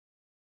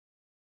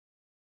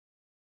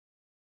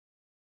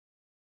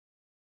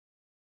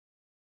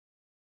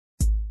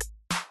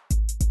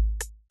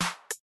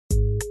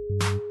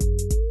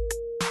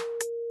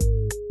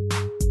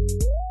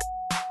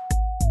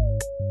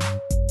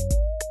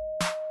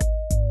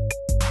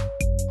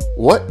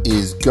What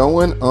is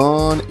going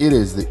on? It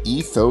is the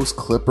Ethos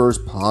Clippers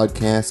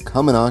podcast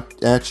coming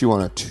at you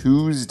on a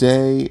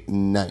Tuesday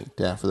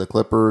night after the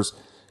Clippers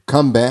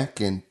come back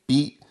and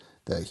beat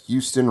the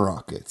Houston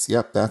Rockets.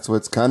 Yep, that's what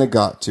it's kind of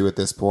got to at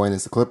this point,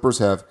 is the Clippers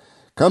have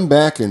come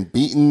back and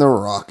beaten the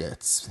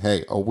Rockets.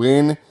 Hey, a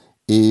win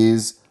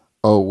is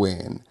a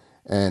win.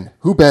 And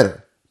who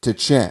better to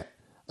chat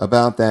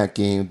about that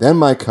game than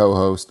my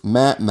co-host,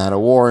 Matt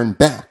Mattawarren,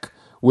 back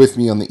with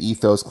me on the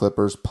Ethos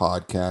Clippers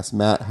podcast.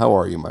 Matt, how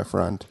are you, my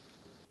friend?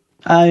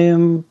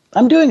 I'm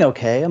doing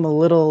okay. I'm a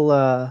little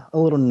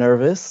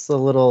nervous, a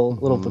little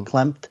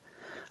verklempt.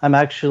 I'm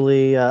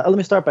actually let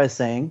me start by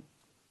saying,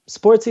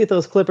 Sports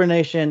Ethos Clipper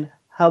Nation,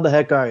 how the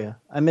heck are you?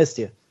 I missed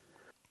you.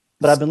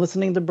 But I've been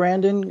listening to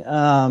Brandon,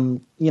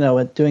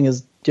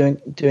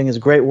 doing his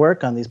great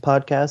work on these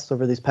podcasts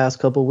over these past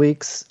couple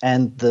weeks,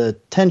 and the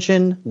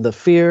tension, the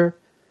fear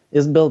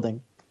is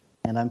building,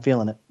 and I'm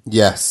feeling it.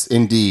 Yes,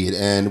 indeed.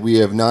 And we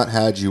have not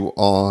had you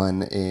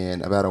on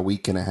in about a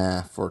week and a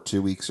half or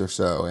 2 weeks or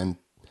so. And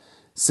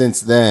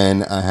since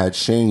then, I had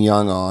Shane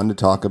Young on to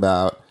talk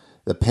about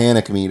the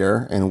panic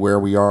meter and where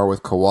we are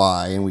with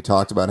Kawhi. And we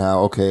talked about how,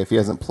 okay, if he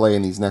doesn't play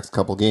in these next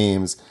couple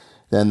games,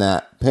 then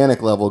that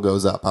panic level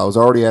goes up. I was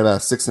already at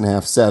about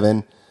 6.5,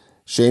 7.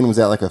 Shane was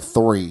at like a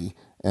 3.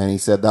 And he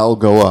said that'll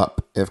go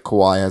up if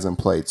Kawhi hasn't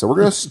played. So we're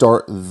going to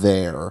start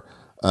there.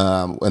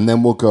 And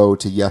then we'll go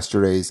to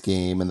yesterday's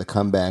game and the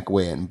comeback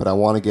win. But I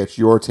want to get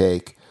your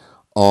take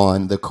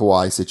on the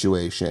Kawhi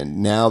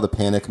situation. Now the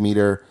panic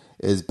meter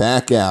is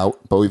back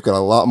out, but we've got a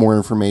lot more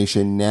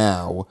information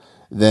now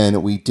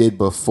than we did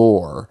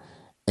before.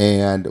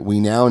 And we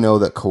now know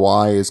that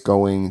Kawhi is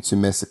going to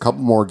miss a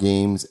couple more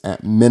games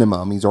at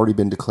minimum. He's already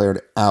been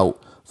declared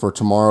out for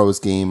tomorrow's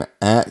game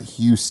at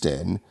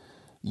Houston.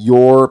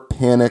 Your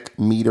panic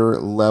meter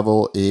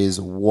level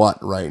is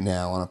what right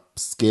now on a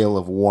scale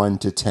of 1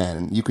 to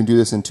 10? You can do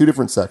this in two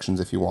different sections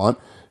if you want.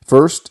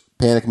 First,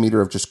 panic meter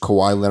of just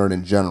Kawhi Leonard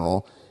in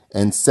general,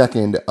 and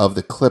second, of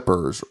the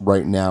Clippers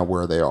right now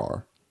where they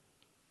are.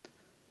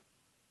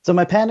 So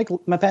my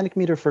panic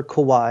meter for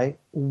Kawhi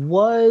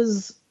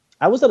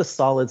I was at a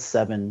solid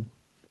 7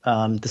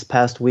 this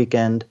past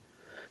weekend.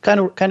 Kind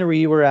of where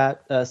you were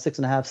at,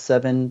 6.5,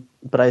 7,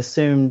 but I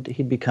assumed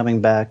he'd be coming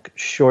back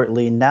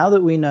shortly. Now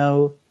that we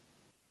know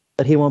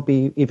that he won't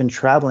be even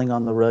traveling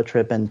on the road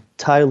trip, and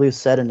Ty Lue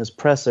said in his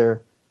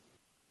presser,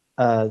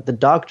 the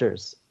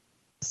doctors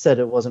said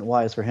it wasn't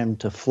wise for him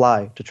to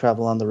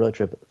travel on the road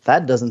trip.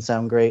 That doesn't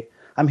sound great.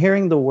 I'm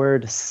hearing the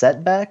word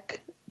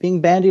setback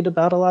being bandied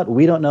about a lot.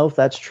 We don't know if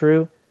that's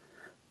true,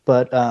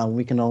 but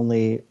we can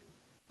only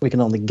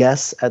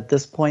guess at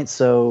this point.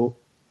 So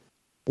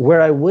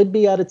where I would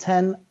be out of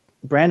 10,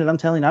 Brandon, I'm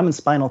telling you, I'm in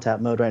Spinal Tap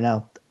mode right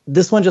now.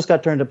 This one just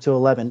got turned up to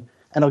 11,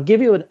 and I'll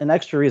give you an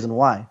extra reason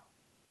why.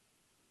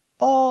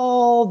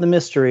 All the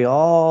mystery,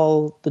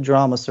 all the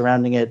drama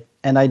surrounding it,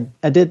 and I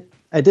did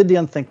the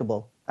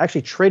unthinkable. I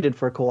actually traded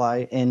for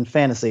Kawhi in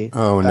fantasy.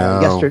 Oh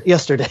no!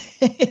 Yesterday,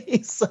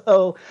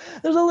 so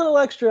there's a little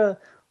extra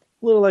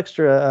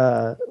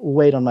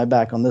weight on my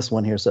back on this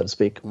one here, so to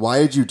speak. Why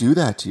did you do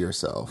that to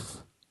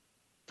yourself?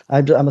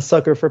 I'm a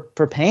sucker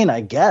for pain,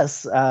 I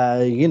guess.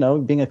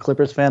 Being a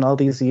Clippers fan all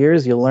these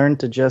years, you learn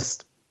to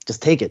just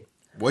take it.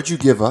 What'd you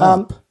give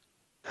up?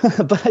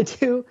 But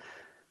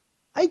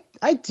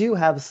I do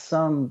have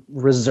some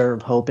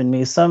reserve hope in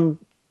me, something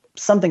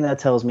that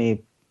tells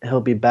me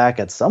he'll be back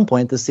at some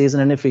point this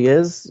season, and if he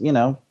is,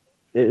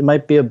 it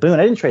might be a boon.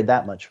 I didn't trade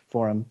that much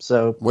for him.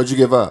 So what'd you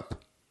give up?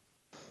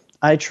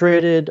 I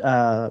traded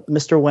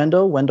Mr.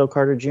 Wendell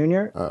Carter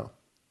Jr.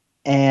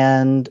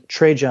 And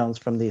Trey Jones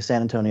from the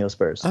San Antonio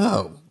Spurs.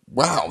 Oh,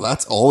 wow.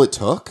 That's all it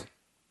took?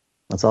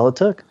 That's all it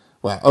took.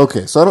 Wow.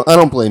 Okay, so I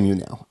don't blame you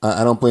now.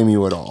 I don't blame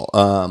you at all.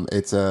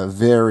 It's a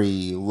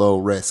very low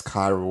risk,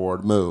 high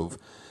reward move.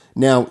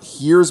 Now,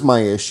 here's my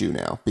issue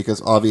now,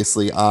 because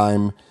obviously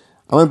I'm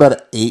about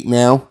an 8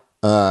 now,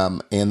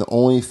 and the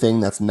only thing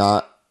that's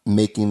not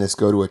making this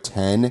go to a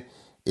 10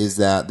 is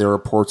that there are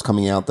reports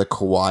coming out that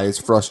Kawhi is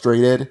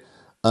frustrated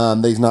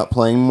that he's not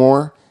playing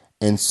more,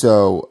 and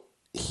so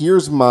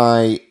here's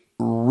my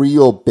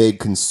real big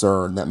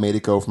concern that made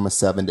it go from a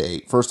 7 to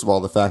 8. First of all,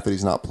 the fact that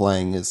he's not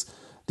playing is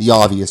the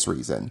obvious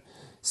reason.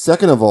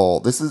 Second of all,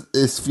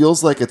 this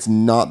feels like it's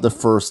not the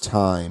first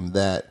time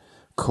that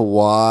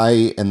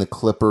Kawhi and the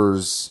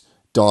Clippers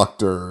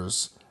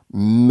doctors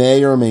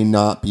may or may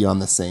not be on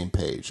the same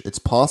page. It's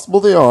possible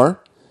they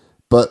are,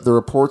 but the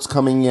reports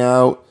coming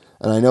out,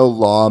 and I know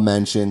Law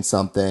mentioned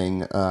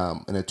something in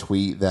a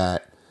tweet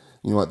that,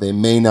 they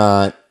may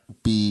not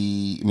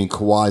be. I mean,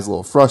 Kawhi's a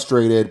little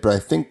frustrated, but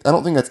I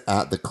don't think that's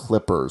at the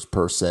Clippers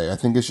per se. I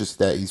think it's just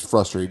that he's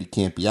frustrated he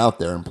can't be out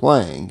there and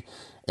playing.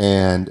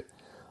 And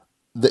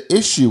the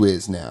issue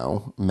is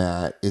now,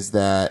 Matt, is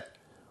that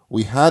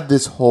we had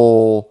this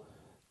whole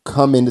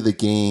come into the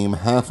game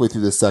halfway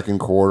through the second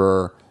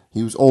quarter.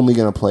 He was only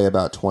going to play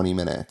about 20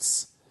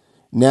 minutes.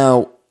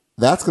 Now,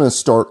 that's going to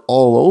start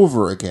all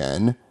over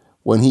again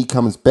when he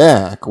comes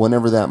back,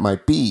 whenever that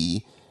might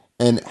be.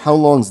 And how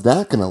long is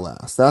that going to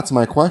last? That's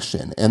my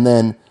question. And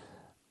then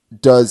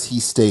does he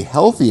stay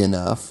healthy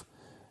enough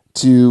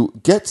to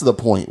get to the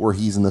point where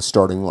he's in the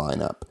starting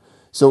lineup?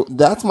 So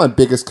that's my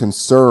biggest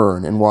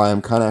concern, and why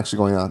I'm kind of actually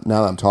going on,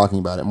 now that I'm talking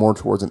about it, more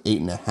towards an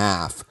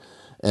 8.5,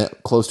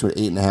 close to an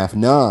 8.5,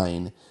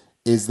 9,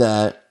 is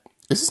that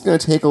this is going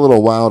to take a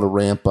little while to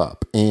ramp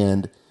up.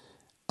 And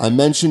I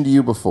mentioned to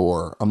you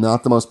before, I'm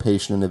not the most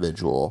patient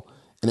individual,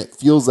 and it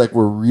feels like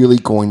we're really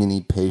going to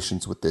need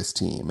patience with this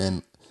team.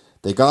 And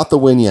they got the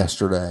win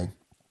yesterday.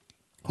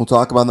 We'll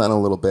talk about that in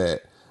a little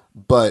bit.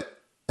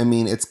 But, I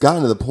mean, it's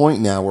gotten to the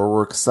point now where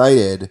we're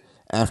excited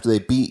after they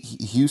beat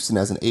Houston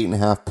as an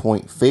 8.5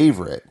 point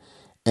favorite.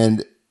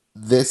 And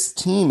this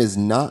team is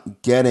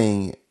not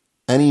getting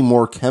any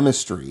more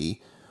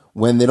chemistry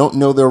when they don't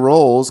know their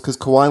roles, because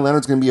Kawhi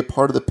Leonard's going to be a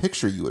part of the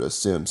picture, you would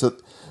assume. So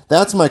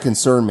that's my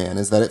concern, man,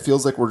 is that it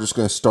feels like we're just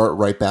going to start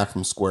right back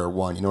from square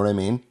one. You know what I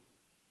mean?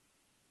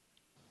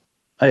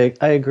 I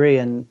agree,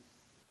 and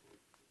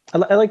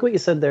I like what you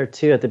said there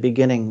too at the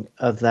beginning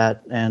of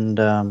that, and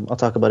I'll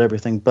talk about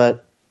everything.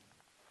 But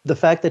the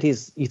fact that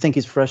you think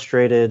he's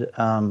frustrated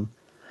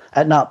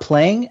at not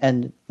playing,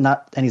 and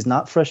he's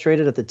not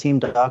frustrated at the team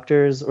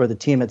doctors or the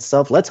team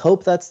itself. Let's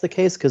hope that's the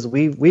case, because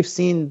we've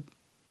seen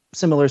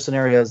similar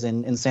scenarios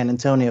in San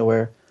Antonio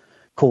where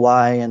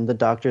Kawhi and the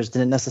doctors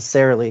didn't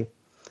necessarily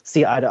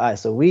see eye to eye.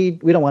 So we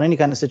don't want any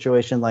kind of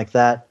situation like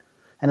that.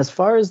 And as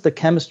far as the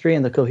chemistry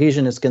and the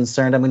cohesion is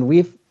concerned, I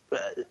mean,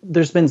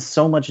 there's been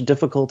so much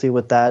difficulty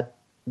with that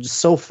just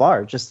so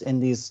far, just in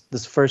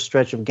this first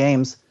stretch of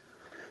games,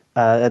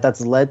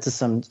 that's led to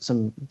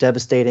some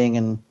devastating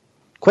and,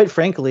 quite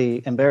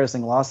frankly,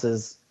 embarrassing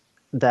losses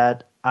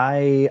that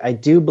I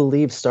do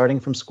believe, starting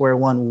from square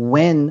one,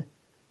 when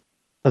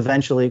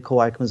eventually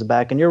Kawhi comes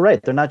back. And you're right,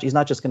 he's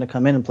not just going to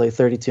come in and play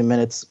 32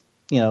 minutes,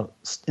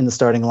 in the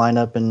starting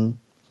lineup and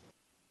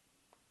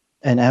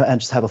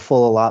just have a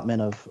full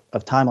allotment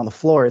of time on the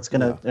floor. It's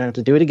going to have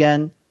to do it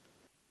again.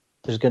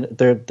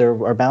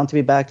 There are bound to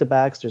be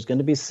back-to-backs. There's going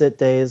to be sit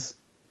days.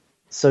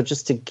 So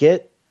just to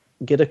get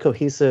a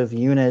cohesive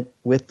unit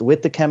with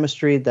the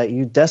chemistry that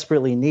you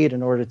desperately need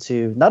in order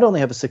to not only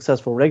have a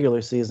successful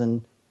regular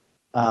season,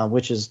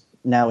 which is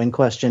now in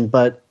question,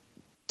 but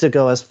to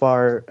go as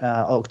far,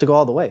 to go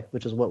all the way,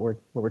 which is what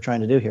we're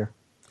trying to do here.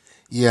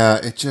 Yeah,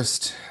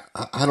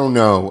 I don't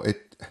know.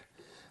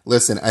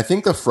 Listen, I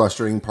think the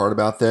frustrating part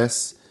about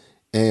this,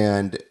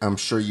 and I'm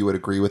sure you would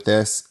agree with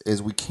this,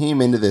 is we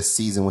came into this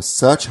season with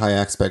such high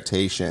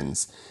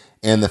expectations,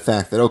 and the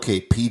fact that, okay,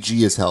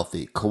 PG is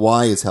healthy,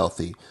 Kawhi is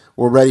healthy,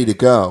 we're ready to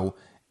go,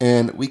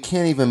 and we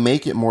can't even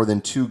make it more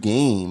than 2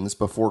 games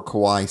before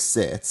Kawhi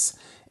sits,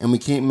 and we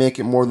can't make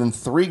it more than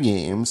 3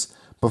 games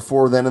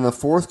before then in the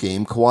 4th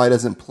game Kawhi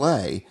doesn't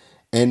play,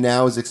 and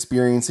now is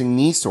experiencing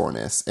knee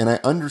soreness. And I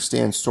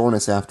understand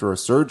soreness after a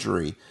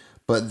surgery,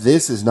 but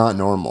this is not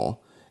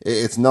normal.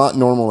 It's not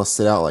normal to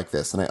sit out like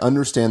this. And I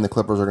understand the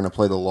Clippers are going to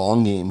play the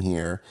long game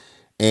here.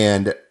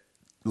 And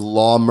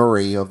Law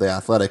Murray of The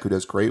Athletic, who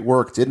does great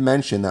work, did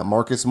mention that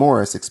Marcus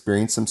Morris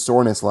experienced some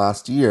soreness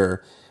last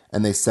year,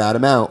 and they sat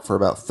him out for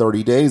about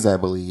 30 days, I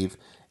believe,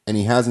 and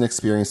he hasn't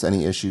experienced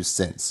any issues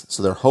since.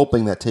 So they're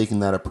hoping that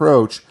taking that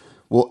approach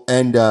will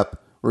end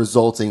up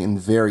resulting in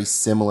very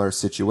similar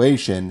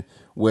situation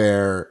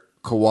where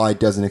Kawhi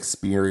doesn't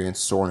experience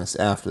soreness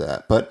after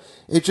that. But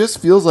it just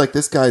feels like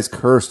this guy's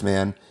cursed,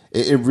 man.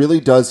 It really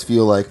does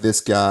feel like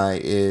this guy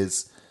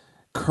is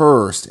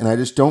cursed, and I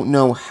just don't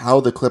know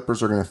how the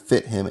Clippers are going to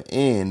fit him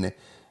in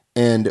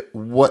and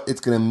what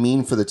it's going to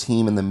mean for the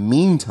team in the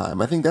meantime.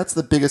 I think that's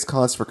the biggest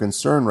cause for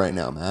concern right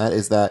now, Matt,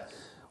 is that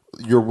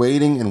you're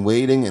waiting and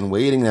waiting and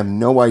waiting and have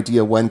no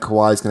idea when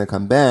Kawhi is going to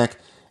come back.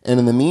 And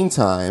in the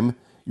meantime,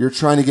 you're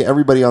trying to get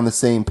everybody on the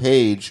same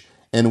page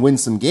and win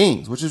some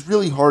games, which is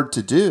really hard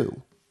to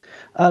do.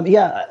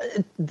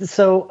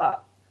 So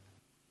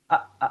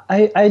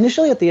I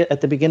initially at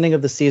the beginning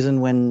of the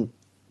season when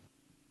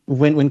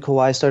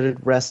Kawhi started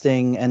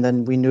resting, and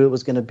then we knew it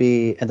was going to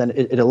be, and then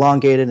it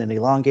elongated and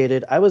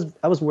elongated. I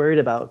was worried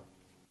about,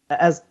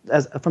 as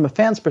from a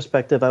fan's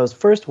perspective, I was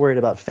first worried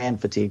about fan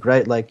fatigue,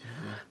 right? Like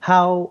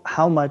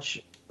how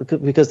much,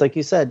 because like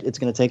you said, it's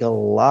going to take a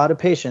lot of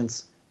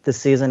patience this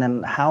season,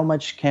 and how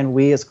much can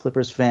we as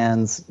Clippers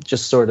fans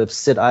just sort of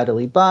sit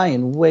idly by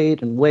and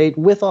wait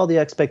with all the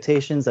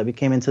expectations that we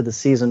came into the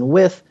season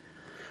with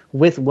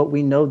what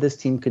we know this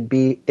team could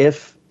be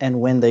if and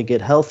when they get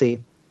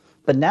healthy.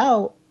 But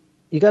now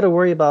you got to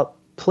worry about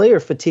player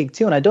fatigue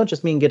too, and I don't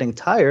just mean getting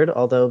tired,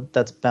 although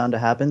that's bound to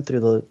happen through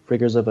the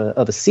rigors of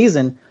a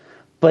season,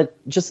 but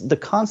just the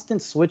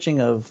constant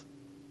switching of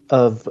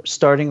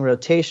starting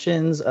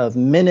rotations, of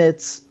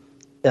minutes.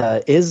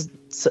 Is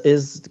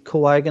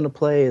Kawhi going to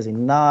play? Is he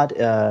not?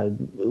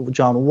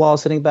 John Wall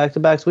sitting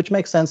back-to-backs, which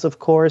makes sense, of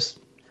course.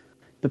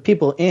 But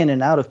people in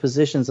and out of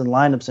positions and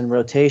lineups and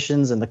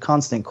rotations and the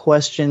constant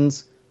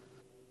questions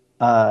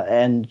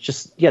and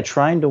just,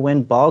 trying to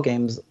win ball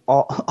games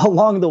all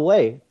along the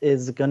way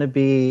is going to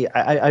be –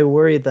 I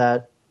worry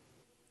that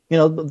 –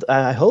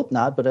 I hope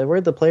not, but I worry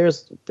the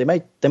players, they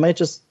might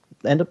just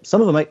end up –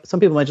 some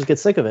people might just get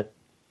sick of it.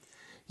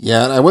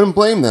 Yeah, and I wouldn't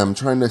blame them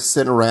trying to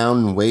sit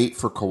around and wait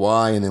for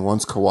Kawhi, and then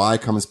once Kawhi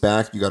comes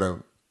back, you got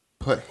to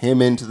put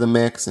him into the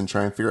mix and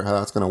try and figure out how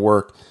that's going to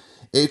work.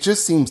 It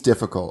just seems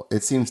difficult.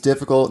 It seems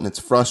difficult, and it's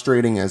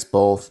frustrating as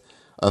both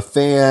a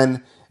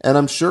fan and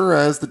I'm sure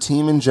as the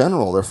team in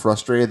general. They're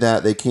frustrated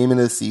that they came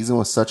into the season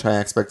with such high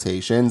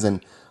expectations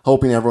and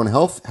hoping have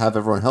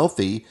everyone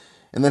healthy,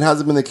 and that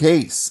hasn't been the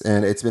case.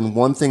 And it's been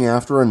one thing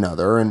after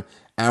another. And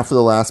after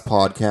the last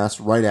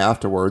podcast, right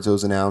afterwards, it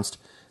was announced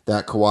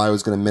that Kawhi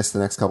was going to miss the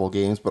next couple of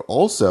games, but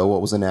also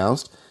what was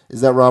announced is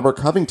that Robert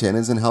Covington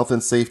is in health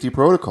and safety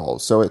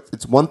protocols. So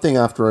it's one thing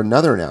after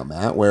another now,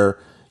 Matt, where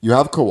you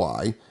have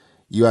Kawhi,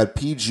 you had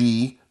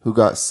PG who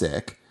got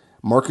sick,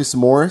 Marcus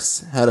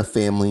Morris had a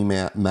family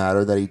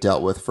matter that he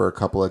dealt with for a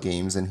couple of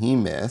games and he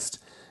missed,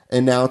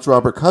 and now it's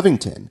Robert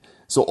Covington.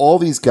 So all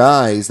these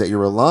guys that you're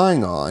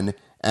relying on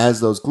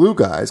as those glue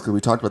guys, because we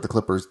talked about the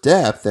Clippers'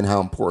 depth and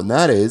how important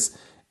that is,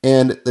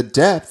 and the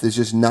depth is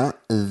just not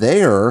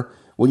there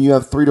when you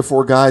have 3 to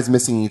 4 guys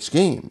missing each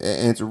game.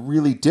 And it's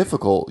really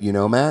difficult,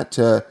 Matt,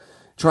 to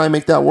try and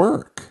make that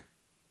work.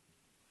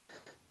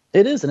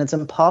 It is, and it's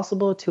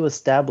impossible to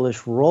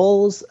establish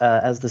roles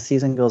as the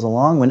season goes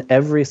along when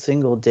every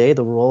single day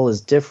the role is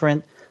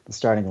different, the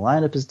starting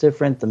lineup is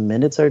different, the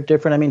minutes are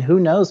different. I mean, who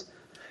knows?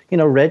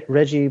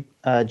 Reggie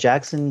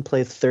Jackson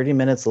played 30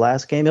 minutes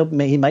last game.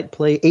 He might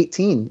play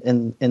 18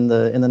 in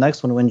the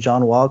next one when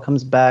John Wall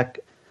comes back.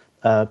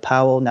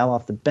 Powell now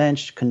off the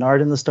bench,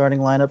 Kennard in the starting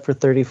lineup for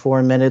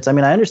 34 minutes. I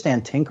mean, I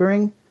understand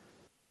tinkering,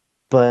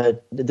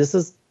 but this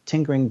is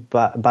tinkering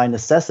by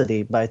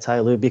necessity by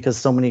Ty Lue because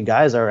so many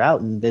guys are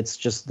out, and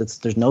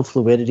there's no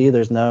fluidity.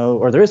 There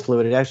is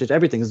fluidity. Actually,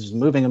 everything is just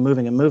moving and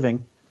moving and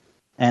moving,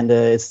 and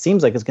it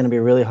seems like it's going to be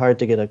really hard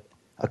to get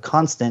a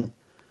constant,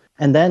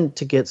 and then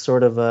to get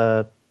sort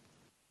of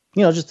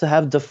just to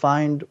have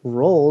defined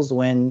roles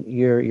when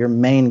your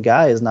main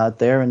guy is not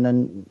there, and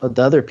then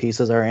the other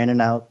pieces are in and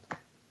out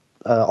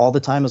all the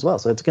time as well.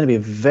 So it's going to be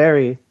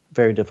very,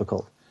 very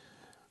difficult.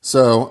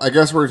 So I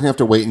guess we're going to have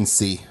to wait and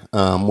see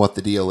what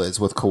the deal is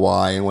with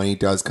Kawhi and when he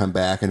does come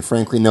back. And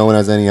frankly, no one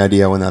has any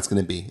idea when that's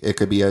going to be. It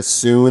could be as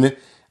soon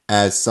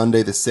as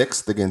Sunday the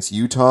 6th against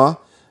Utah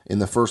in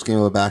the first game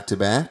of a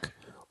back-to-back,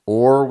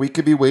 or we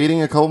could be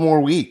waiting a couple more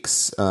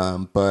weeks.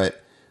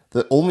 But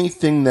the only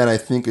thing that I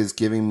think is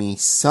giving me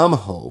some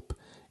hope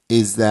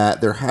is that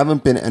there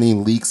haven't been any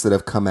leaks that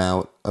have come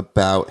out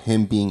about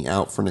him being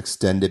out for an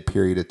extended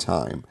period of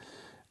time.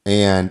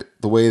 And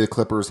the way the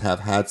Clippers have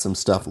had some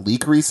stuff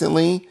leak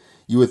recently,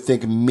 you would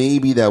think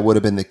maybe that would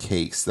have been the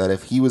case, that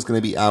if he was going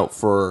to be out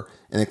for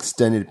an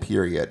extended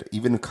period,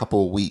 even a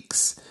couple of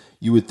weeks,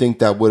 you would think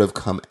that would have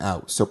come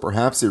out. So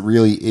perhaps it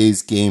really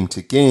is game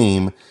to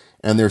game,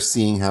 and they're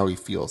seeing how he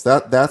feels.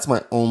 That's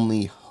my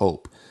only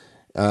hope.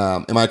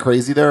 Am I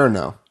crazy there or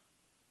no?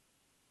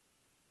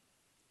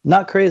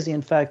 Not crazy.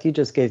 In fact, you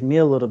just gave me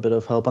a little bit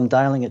of hope. I'm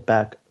dialing it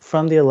back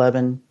from the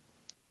 11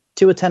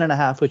 to a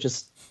 10.5, which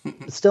is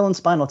still in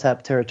Spinal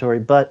Tap territory.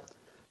 But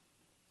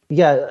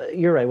yeah,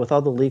 you're right. With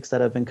all the leaks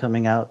that have been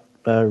coming out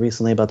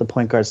recently about the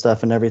point guard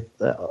stuff and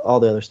all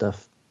the other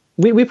stuff,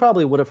 we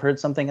probably would have heard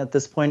something at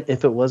this point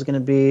if it was going to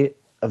be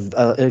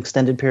an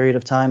extended period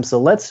of time. So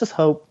let's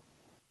hope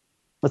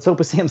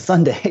we see him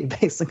Sunday,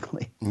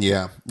 basically.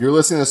 Yeah. You're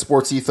listening to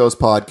Sports Ethos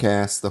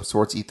Podcast, the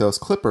Sports Ethos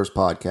Clippers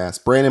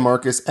podcast. Brandon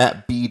Marcus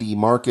at BD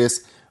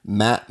Marcus,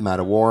 Matt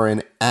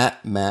Matawarren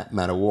at Matt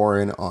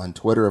Matawarren on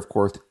Twitter, of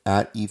course,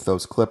 at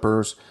Ethos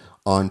Clippers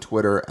on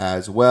Twitter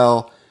as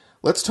well.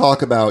 Let's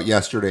talk about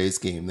yesterday's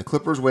game. The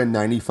Clippers win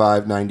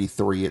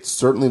 95-93. It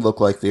certainly looked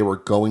like they were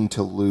going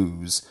to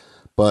lose,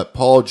 but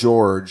Paul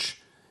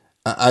George,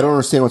 I don't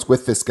understand what's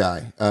with this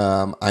guy.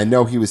 I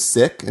know he was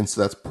sick, and so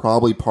that's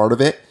probably part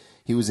of it.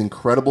 He was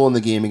incredible in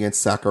the game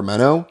against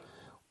Sacramento,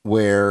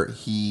 where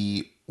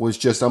he was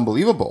just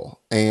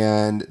unbelievable.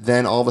 And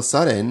then all of a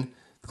sudden,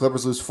 the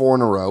Clippers lose 4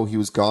 in a row. He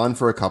was gone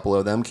for a couple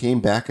of them, came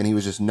back, and he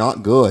was just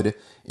not good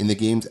in the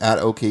games at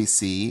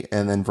OKC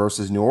and then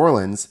versus New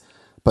Orleans.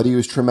 But he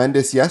was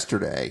tremendous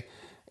yesterday.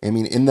 I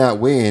mean, in that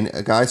win,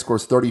 a guy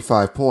scores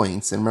 35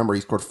 points. And remember,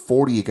 he scored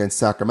 40 against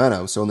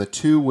Sacramento. So in the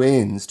 2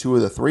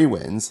 of the 3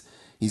 wins,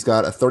 he's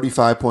got a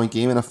 35-point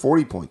game and a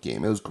 40-point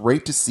game. It was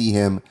great to see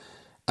him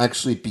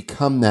actually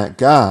become that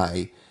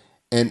guy.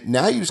 And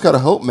now you just got to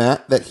hope,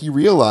 Matt, that he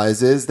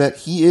realizes that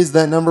he is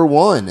that number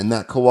one and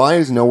that Kawhi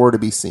is nowhere to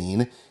be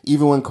seen.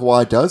 Even when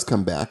Kawhi does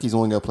come back, he's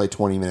only going to play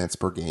 20 minutes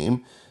per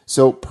game.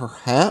 So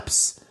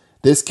perhaps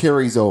this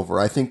carries over.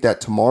 I think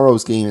that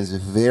tomorrow's game is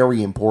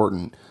very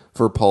important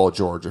for Paul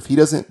George. If he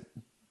doesn't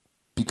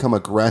become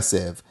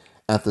aggressive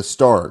at the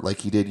start like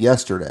he did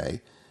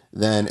yesterday,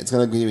 then it's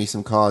going to give me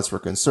some cause for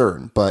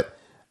concern. But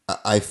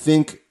I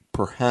think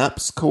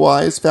perhaps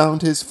Kawhi has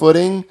found his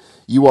footing.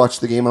 You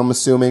watched the game, I'm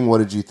assuming. What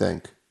did you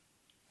think?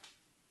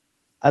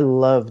 I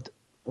loved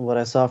what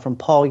I saw from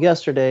Paul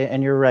yesterday,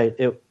 and you're right.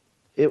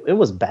 It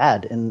was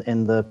bad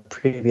in the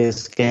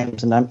previous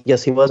games, and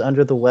yes, he was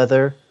under the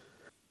weather.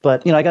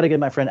 But I got to give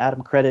my friend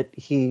Adam credit.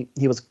 He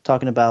was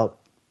talking about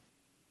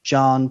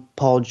John,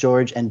 Paul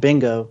George, and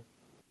Bingo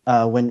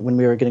when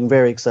we were getting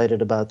very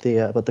excited about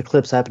the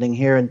clips happening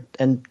here,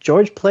 and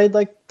George played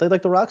like the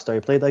rock star.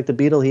 He played like the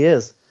Beatle he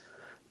is.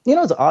 You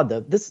know, it's odd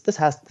though. This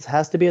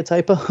has to be a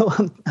typo.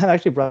 I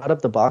actually brought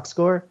up the box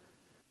score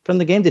from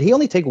the game. Did he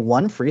only take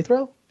one free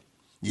throw?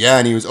 Yeah,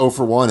 and he was 0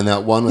 for 1, and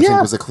that one I think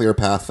Yeah. was a clear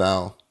path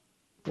foul.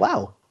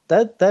 Wow.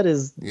 That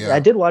is. I Yeah.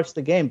 did watch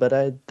the game, but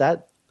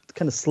that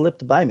kind of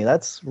slipped by me.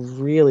 That's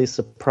really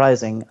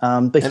surprising.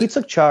 But And he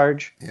took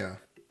charge. yeah.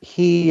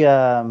 He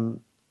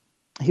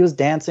he was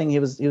dancing. He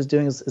was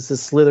doing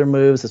his slither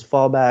moves, his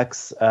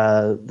fallbacks.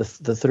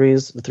 The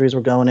threes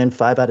were going in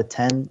 5 out of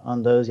 10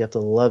 on those. You have to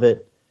love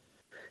it.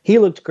 He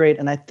looked great,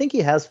 and I think he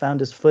has found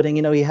his footing.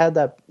 You know, he had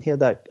that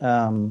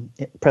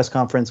press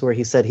conference where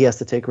he said he has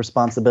to take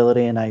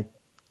responsibility, and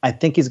I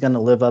think he's going to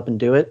live up and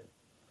do it.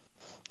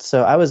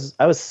 So I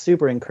was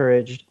super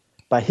encouraged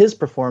by his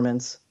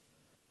performance.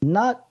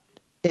 Not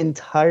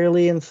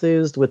entirely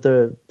enthused with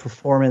the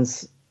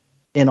performance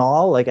in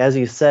all. Like as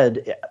you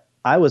said,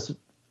 I was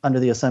under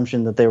the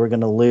assumption that they were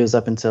going to lose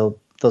up until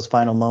those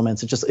final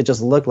moments. It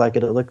just looked like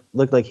it. It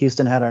looked like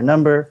Houston had our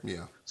number.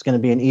 Yeah. It's going to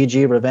be an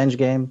EG revenge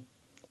game.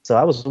 So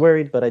I was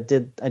worried, but I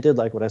did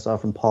like what I saw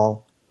from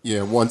Paul.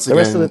 Yeah, once The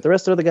rest of again, the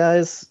rest of the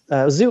guys,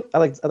 Zoo. I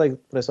like what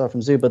I saw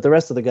from Zoo, but the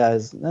rest of the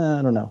guys,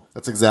 I don't know.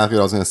 that's exactly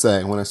what I was going to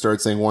say. When I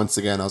started saying once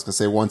again, I was going to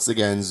say once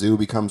again, Zoo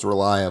becomes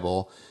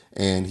reliable,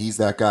 and he's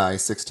that guy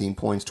 16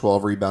 points,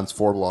 12 rebounds,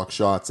 4 block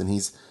shots, and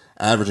he's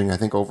averaging, I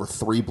think, over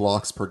 3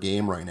 blocks per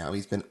game right now.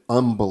 He's been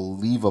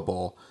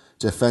unbelievable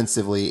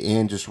defensively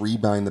and just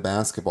rebounding the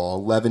basketball,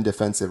 11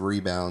 defensive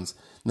rebounds.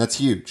 And that's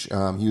huge.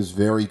 He was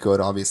very good.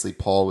 Obviously,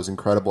 Paul was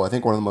incredible. I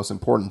think one of the most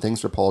important things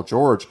for Paul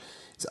George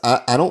is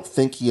I don't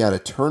think he had a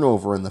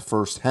turnover in the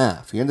first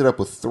half. He ended up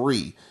with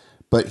 3,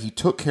 but he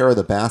took care of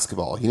the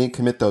basketball. He didn't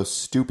commit those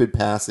stupid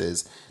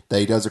passes that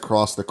he does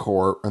across the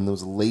court and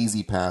those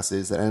lazy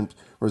passes that end up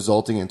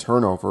resulting in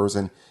turnovers.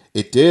 And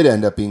it did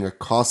end up being a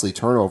costly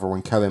turnover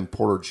when Kevin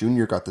Porter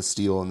Jr. got the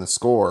steal and the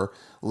score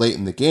late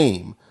in the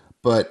game.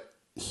 But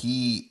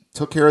he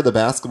took care of the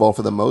basketball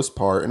for the most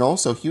part. And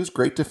also, he was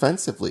great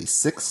defensively.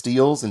 6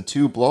 steals and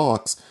 2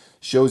 blocks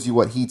shows you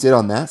what he did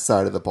on that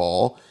side of the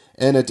ball.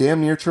 And a damn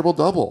near triple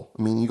double.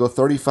 I mean, you go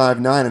 35,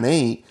 9, and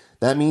 8.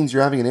 That means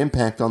you're having an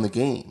impact on the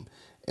game.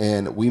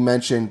 And we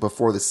mentioned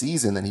before the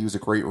season that he was a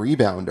great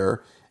rebounder.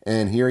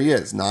 And here he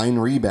is, 9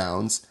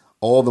 rebounds,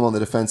 all of them on the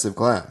defensive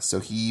glass. So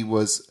he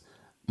was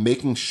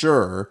making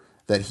sure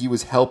that he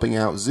was helping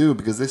out Zoo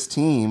because this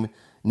team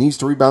needs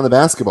to rebound the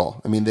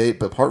basketball. I mean,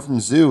 but apart from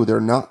Zoo,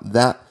 they're not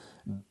that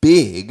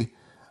big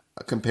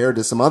compared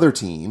to some other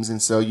teams.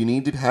 And so you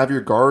need to have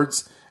your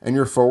guards and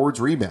your forwards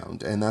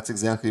rebound. And that's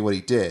exactly what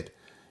he did.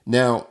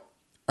 Now,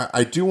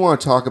 I do want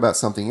to talk about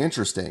something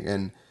interesting.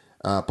 And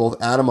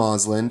both Adam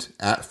Osland,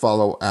 at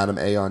follow Adam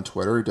A on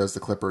Twitter, who does the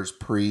Clippers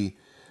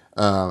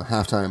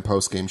halftime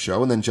post game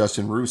show, and then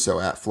Justin Russo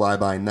at Fly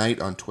By Night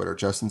on Twitter.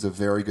 Justin's a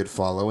very good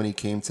follow, and he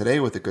came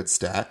today with a good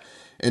stat.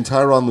 In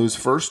Tyronn Lue's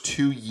first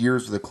 2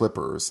 years with the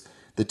Clippers,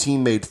 the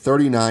team made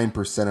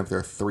 39% of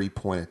their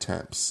 3-point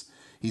attempts.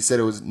 He said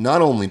it was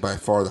not only by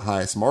far the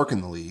highest mark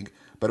in the league,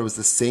 but it was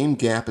the same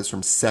gap as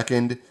from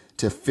 2nd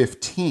to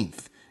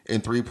 15th in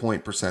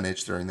 3-point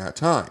percentage during that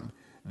time.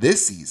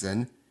 This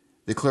season,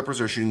 the Clippers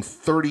are shooting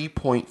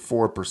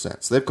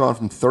 30.4%. So they've gone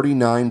from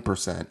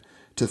 39%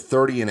 to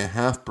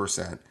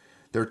 30.5%.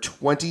 They're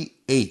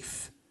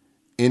 28th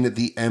in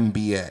the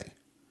NBA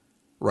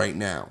right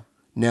now.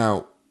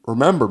 Now,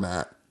 remember,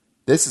 Matt,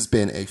 this has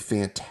been a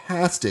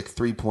fantastic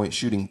 3-point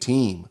shooting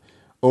team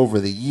over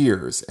the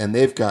years, and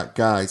they've got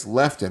guys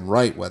left and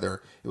right,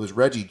 whether it was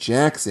Reggie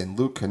Jackson,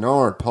 Luke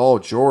Kennard, Paul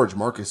George,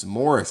 Marcus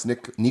Morris,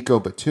 Nico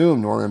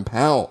Batum, Norman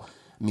Powell.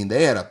 I mean,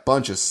 they had a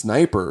bunch of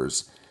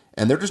snipers,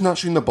 and they're just not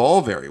shooting the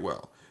ball very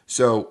well.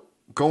 So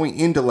going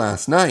into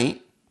last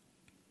night,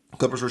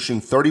 Clippers were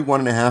shooting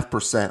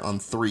 31.5% on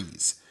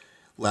threes.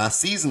 Last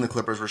season, the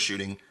Clippers were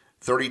shooting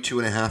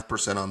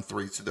 32.5% on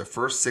threes through their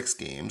first 6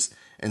 games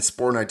and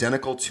sport an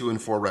identical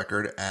 2-4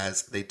 record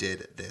as they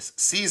did this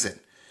season.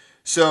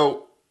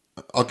 So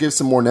I'll give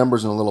some more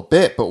numbers in a little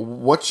bit, but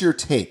what's your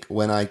take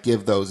when I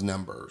give those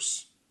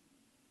numbers?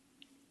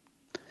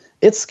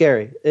 It's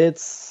scary.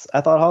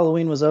 I thought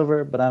Halloween was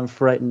over, but I'm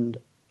frightened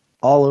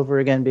all over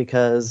again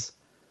because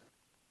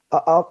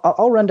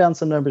I'll run down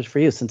some numbers for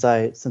you since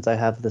I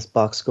have this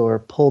box score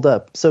pulled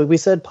up. So we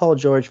said Paul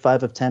George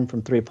 5 of 10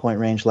 from 3-point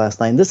range last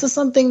night. This is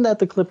something that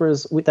the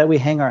Clippers that we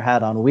hang our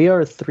hat on. We are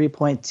a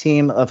 3-point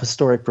team of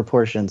historic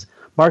proportions.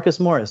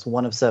 Marcus Morris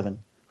 1 of 7.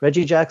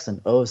 Reggie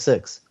Jackson 0 of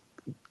 6.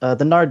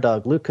 The Nard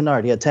Dog Luke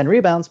Kennard, he had 10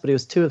 rebounds, but he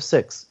was 2 of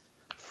 6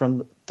 from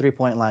the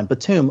 3-point line.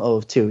 Batum 0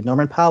 of 2.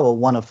 Norman Powell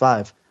 1 of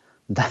 5.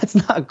 That's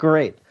not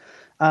great.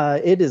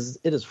 It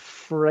is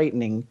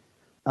frightening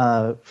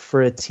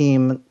for a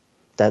team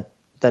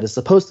that is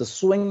supposed to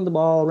swing the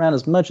ball around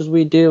as much as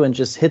we do and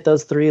just hit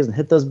those threes and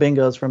hit those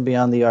bingos from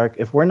beyond the arc.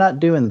 If we're not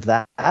doing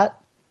that,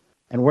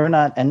 and we're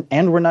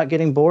not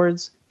getting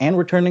boards, and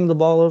we're turning the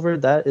ball over,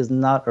 that is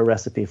not a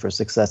recipe for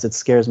success. It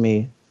scares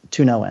me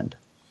to no end.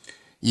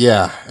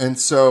 Yeah, and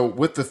so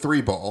with the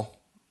 3 ball,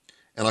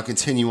 And I'll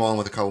continue on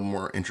with a couple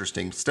more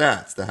interesting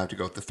stats that have to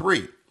go with the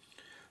three.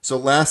 So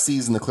last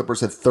season, the Clippers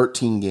had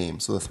 13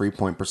 games, so the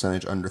three-point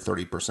percentage under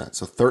 30%.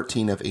 So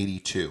 13 of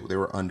 82, they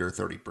were under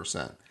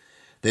 30%.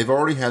 They've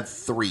already had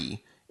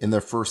three in their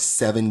first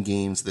 7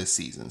 games this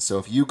season. So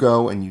if you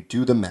go and you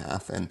do the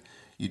math and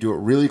you do it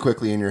really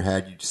quickly in your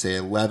head, you say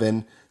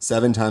 11,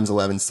 7 times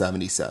 11 is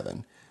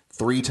 77.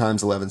 3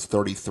 times 11 is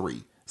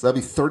 33. So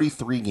that'd be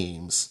 33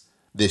 games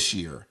this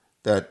year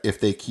that if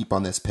they keep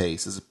on this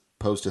pace, as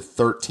opposed to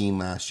 13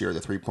 last year,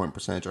 the three-point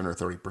percentage under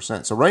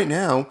 30%. So right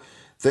now,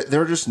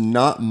 they're just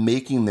not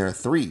making their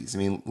threes. I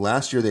mean,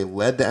 last year they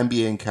led the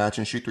NBA in catch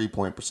and shoot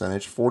three-point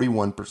percentage,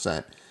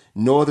 41%.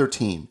 No other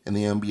team in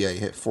the NBA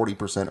hit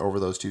 40% over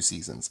those 2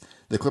 seasons.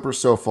 The Clippers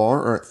so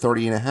far are at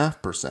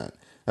 30.5%.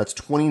 That's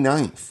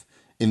 29th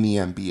in the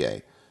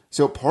NBA.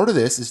 So part of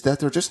this is that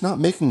they're just not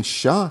making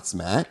shots,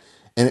 Matt.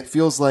 And it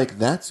feels like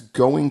that's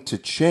going to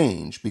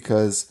change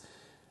because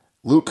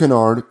Luke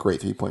Kennard,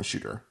 great three-point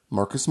shooter.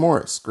 Marcus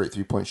Morris, great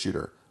three-point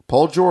shooter.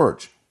 Paul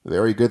George,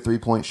 very good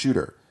three-point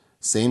shooter.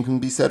 Same can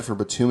be said for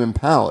Batum and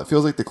Powell. It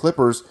feels like the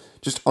Clippers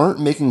just aren't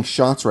making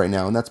shots right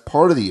now, and that's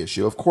part of the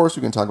issue. Of course,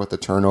 we can talk about the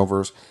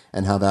turnovers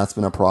and how that's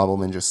been a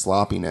problem and just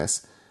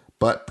sloppiness.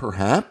 But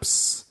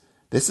perhaps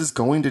this is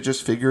going to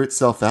just figure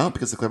itself out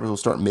because the Clippers will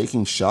start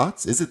making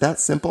shots. Is it that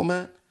simple,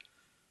 Matt?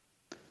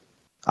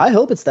 I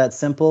hope it's that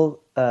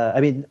simple.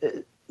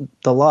 The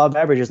law of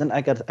averages, and I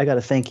got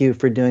to thank you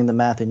for doing the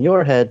math in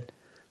your head,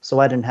 so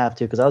I didn't have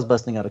to because I was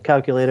busting out a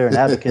calculator, an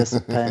abacus,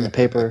 pen, and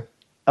paper.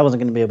 I wasn't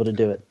going to be able to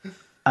do it.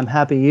 I'm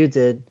happy you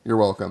did. You're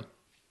welcome.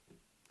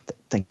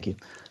 Thank you.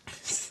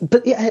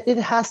 But yeah, it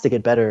has to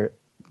get better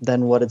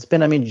than what it's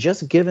been. I mean,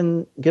 just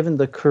given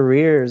the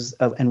careers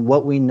of and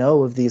what we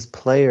know of these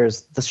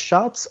players, the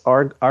shots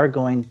are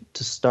going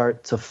to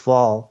start to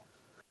fall.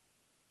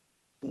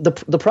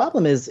 The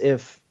problem is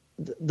if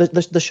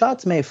the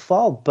shots may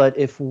fall, but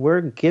if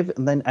we're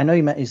given, then I know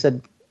you said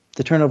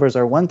the turnovers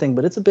are one thing,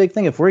 but it's a big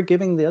thing. If we're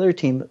giving the other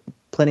team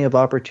plenty of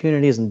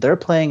opportunities and they're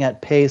playing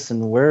at pace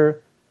and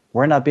we're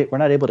not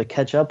able to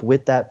catch up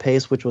with that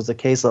pace, which was the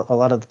case a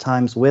lot of the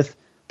times with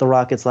the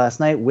Rockets last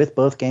night, with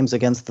both games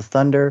against the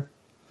Thunder.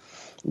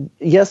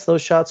 Yes,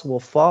 those shots will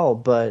fall,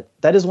 but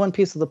that is one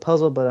piece of the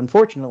puzzle. But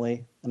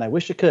unfortunately, and I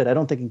wish it could, I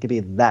don't think it could be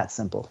that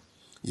simple.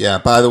 Yeah,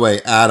 by the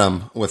way,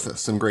 Adam with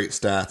some great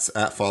stats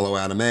at Follow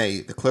Adam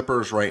A. The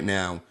Clippers right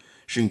now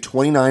shooting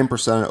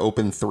 29% of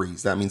open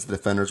threes. That means the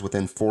defenders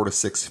within 4 to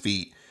 6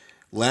 feet.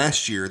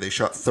 Last year, they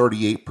shot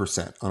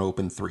 38% on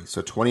open threes,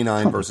 so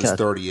 29 versus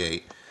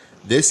 38.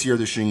 This year,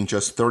 they're shooting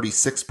just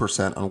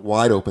 36% on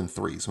wide open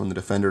threes when the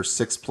defender's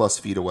 6+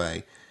 feet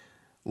away.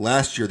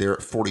 Last year, they were at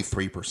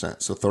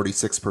 43%, so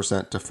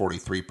 36% to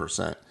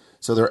 43%.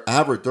 So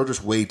they're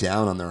just way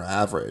down on their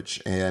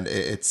average, and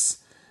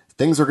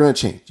things are going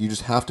to change. You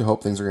just have to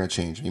hope things are going to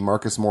change. I mean,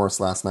 Marcus Morris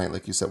last night,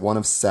 like you said, 1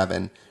 of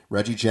 7.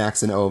 Reggie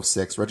Jackson, 0 of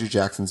 6. Reggie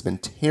Jackson's been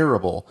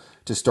terrible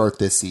to start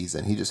this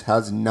season. He just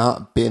has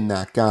not been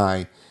that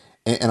guy,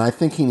 and I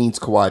think he needs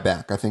Kawhi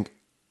back. I think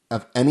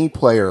of any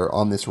player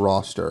on this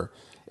roster,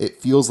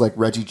 it feels like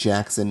Reggie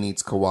Jackson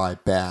needs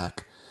Kawhi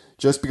back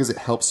just because it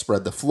helps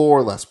spread the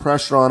floor, less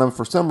pressure on him.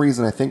 For some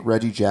reason, I think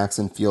Reggie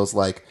Jackson feels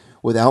like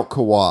without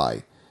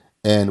Kawhi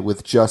and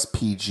with just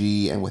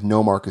PG and with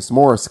no Marcus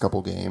Morris a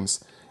couple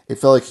games, it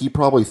felt like he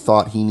probably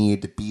thought he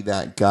needed to be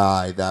that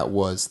guy that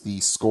was the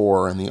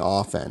scorer in the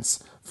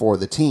offense for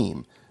the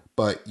team.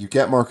 But you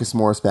get Marcus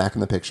Morris back in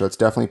the picture. That's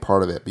definitely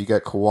part of it. But you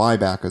get Kawhi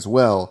back as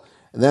well.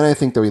 And then I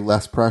think there'll be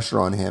less pressure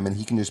on him, and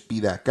he can just be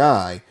that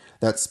guy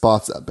that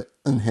spots up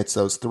and hits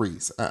those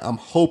threes. I'm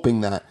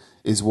hoping that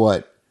is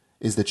what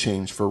is the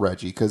change for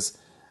Reggie, because,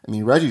 I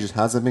mean, Reggie just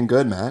hasn't been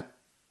good, Matt.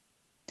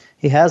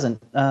 He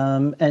hasn't.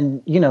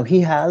 And,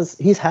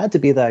 he's had to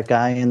be that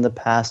guy in the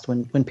past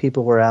when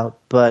people were out,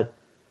 but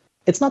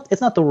it's not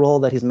the role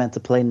that he's meant to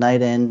play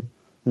night in,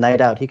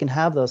 night out. He can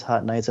have those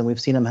hot nights, and we've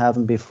seen him have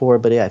them before,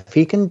 but yeah, if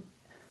he can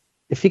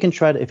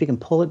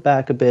pull it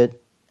back a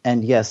bit,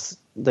 and yes,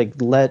 like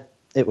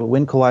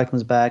when Kawhi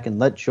comes back and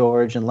let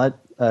George and let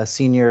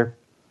Senior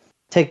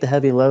take the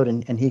heavy load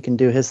and he can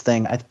do his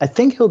thing, I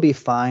think he'll be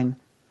fine.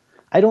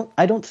 I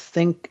don't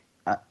think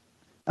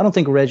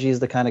Reggie is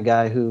the kind of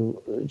guy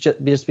who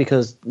just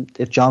because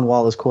if John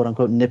Wall is quote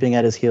unquote nipping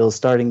at his heels,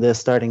 starting this,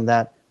 starting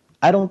that,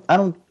 I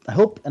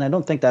hope and I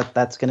don't think that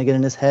that's going to get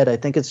in his head. I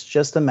think it's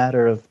just a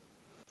matter of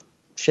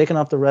shaking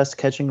off the rust,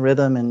 catching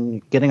rhythm,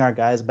 and getting our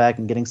guys back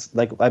and getting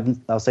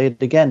I'll say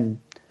it again,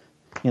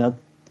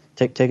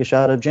 take a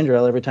shot of ginger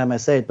ale every time I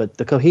say it, but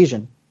the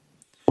cohesion.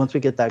 Once we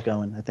get that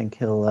going, I think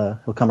he'll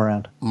come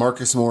around.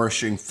 Marcus Morris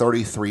shooting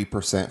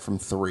 33% from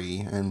 3,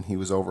 and he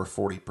was over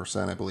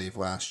 40%, I believe,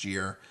 last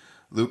year.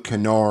 Luke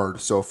Kennard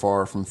so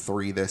far from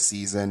 3 this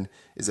season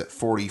is at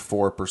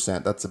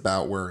 44%. That's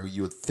about where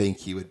you would think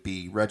he would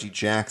be. Reggie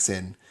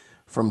Jackson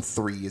from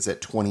 3 is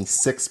at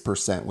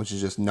 26%, which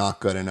is just not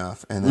good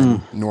enough. And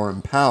then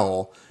Norman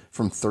Powell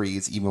from 3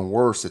 is even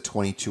worse at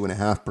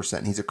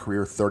 22.5%. He's a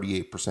career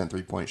 38%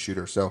 three-point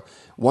shooter. So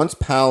once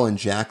Powell and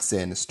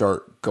Jackson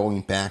start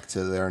going back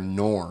to their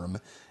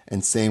norm,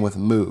 and same with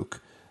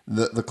Mook,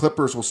 the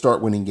Clippers will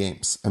start winning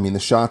games. I mean, the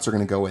shots are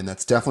going to go in.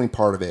 That's definitely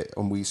part of it.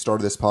 When we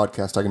started this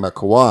podcast talking about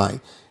Kawhi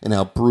and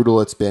how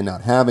brutal it's been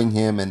not having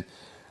him and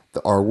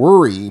our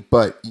worry,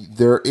 but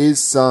there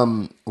is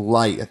some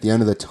light at the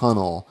end of the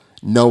tunnel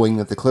knowing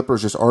that the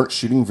Clippers just aren't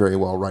shooting very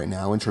well right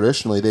now. And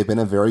traditionally, they've been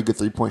a very good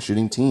three-point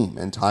shooting team.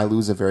 And Ty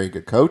Lue's a very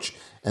good coach,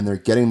 and they're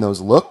getting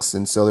those looks,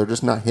 and so they're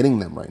just not hitting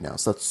them right now.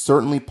 So that's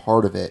certainly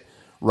part of it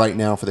right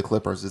now for the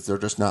Clippers is they're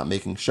just not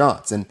making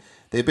shots. And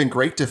they've been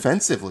great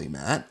defensively,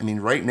 Matt. I mean,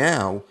 right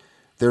now,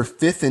 they're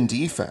fifth in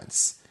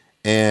defense.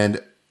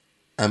 And,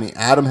 I mean,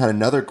 Adam had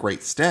another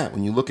great stat.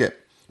 When you look at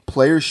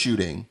players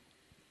shooting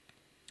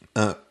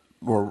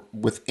or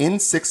within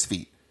 6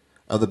 feet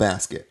of the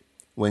basket,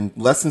 when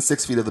less than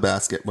 6 feet of the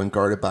basket when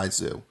guarded by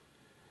Zoo,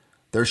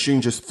 they're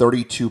shooting just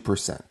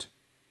 32%.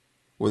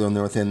 When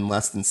they're within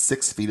less than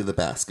 6 feet of the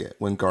basket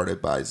when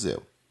guarded by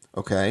Zoo.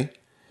 Okay?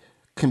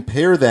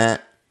 Compare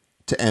that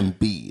to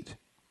Embiid.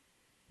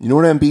 You know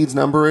what Embiid's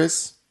number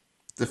is?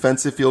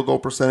 Defensive field goal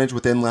percentage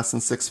within less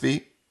than 6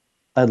 feet?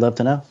 I'd love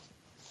to know.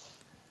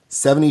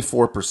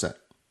 74%.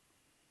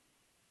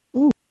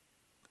 Ooh.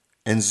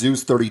 And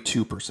Zoo's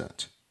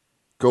 32%.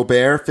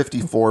 Gobert,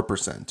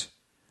 54%.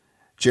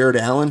 Jared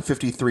Allen,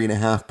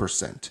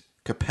 53.5%.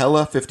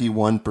 Capella,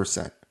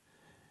 51%.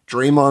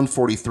 Draymond,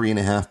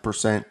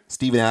 43.5%.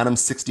 Steven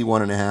Adams,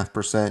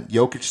 61.5%.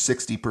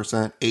 Jokic,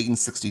 60%. Ayton,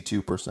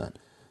 62%.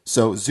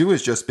 So Zoo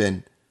has just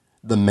been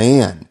the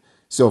man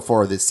so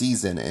far this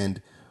season.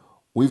 And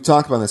we've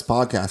talked about in this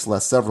podcast the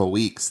last several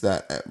weeks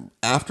that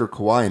after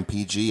Kawhi and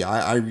PG,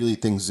 I really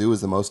think Zoo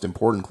is the most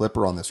important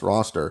Clipper on this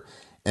roster.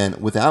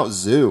 And without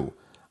Zoo,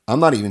 I'm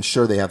not even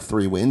sure they have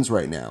 3 wins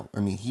right now. I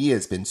mean, he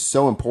has been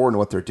so important to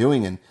what they're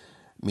doing. And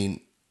I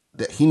mean,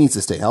 that he needs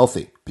to stay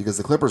healthy because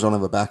the Clippers don't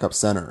have a backup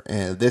center.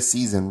 And this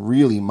season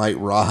really might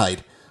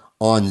ride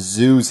on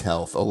Zoo's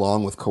health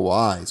along with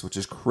Kawhi's, which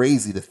is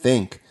crazy to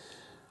think.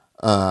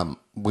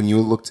 When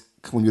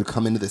you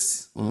come into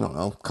this, I don't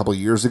know, a couple of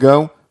years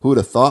ago, who would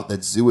have thought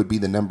that Zoo would be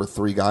the number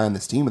 3 guy on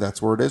this team? But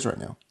that's where it is right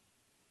now.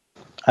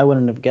 I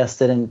wouldn't have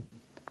guessed it. And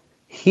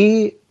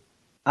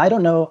I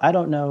don't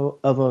know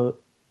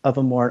of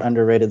a more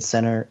underrated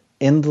center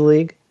in the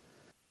league,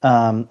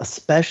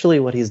 especially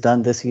what he's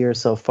done this year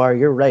so far.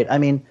 You're right. I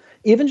mean,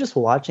 even just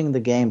watching the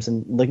games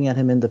and looking at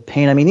him in the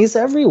paint, I mean, he's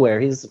everywhere.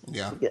 His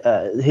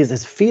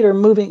feet are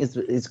moving.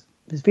 His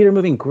feet are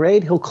moving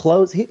great. He'll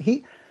close.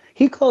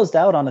 He closed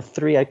out on a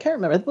 3. I can't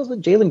remember. It was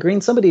with Jalen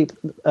Green. Somebody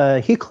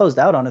he closed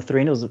out on a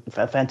 3, and it was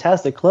a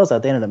fantastic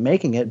closeout. They ended up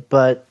making it,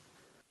 but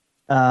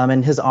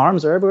and his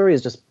arms are everywhere.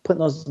 He's just putting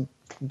those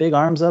big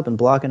arms up and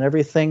blocking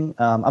everything.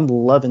 I'm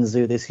loving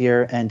Zoo this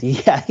year, and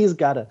yeah, he's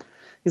got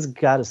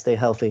to stay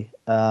healthy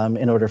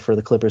in order for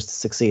the Clippers to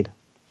succeed.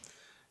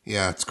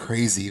 Yeah, it's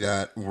crazy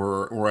that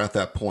we're at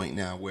that point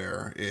now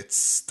where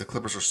it's the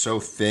Clippers are so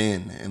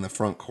thin in the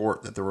front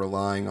court that they're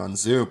relying on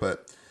Zoo,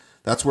 but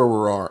that's where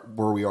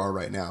we are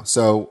right now.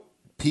 So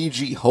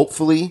PG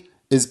hopefully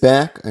is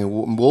back, and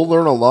we'll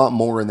learn a lot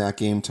more in that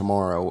game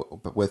tomorrow.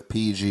 But with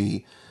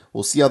PG,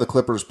 we'll see how the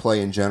Clippers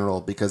play in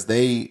general because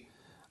they,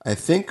 I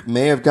think,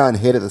 may have gotten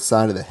hit at the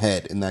side of the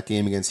head in that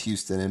game against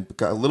Houston and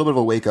got a little bit of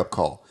a wake-up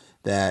call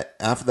that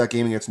after that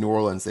game against New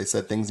Orleans, they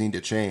said things need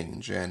to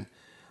change. And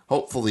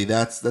hopefully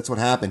that's what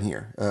happened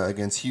here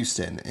against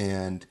Houston.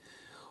 And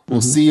we'll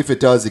see if it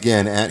does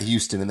again at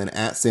Houston and then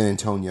at San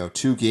Antonio.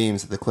 2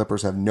 games that the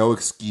Clippers have no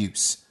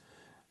excuse.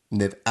 And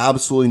they have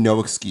absolutely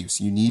no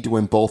excuse. You need to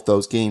win both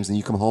those games. And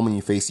you come home and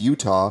you face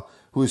Utah,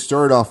 who has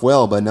started off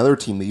well, but another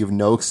team that you have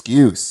no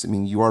excuse. I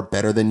mean, you are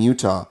better than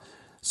Utah.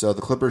 So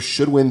the Clippers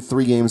should win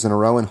 3 games in a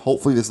row, and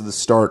hopefully this is the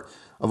start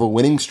of a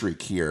winning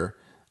streak here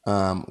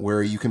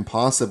where you can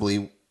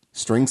possibly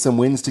string some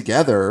wins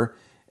together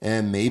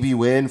and maybe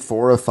win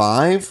 4 or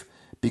 5.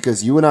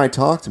 Because you and I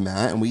talked,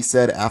 Matt, and we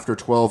said after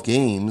 12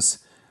 games,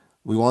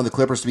 we wanted the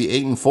Clippers to be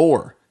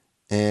 8-4.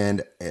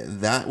 And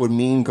that would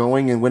mean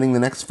going and winning the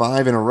next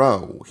 5 in a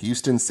row.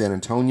 Houston, San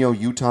Antonio,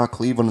 Utah,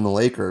 Cleveland, and the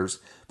Lakers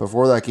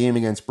before that game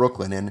against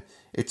Brooklyn. And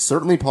it's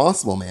certainly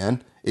possible,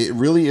 man. It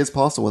really is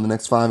possible in the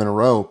next 5 in a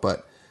row.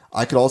 But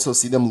I could also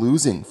see them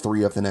losing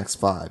 3 of the next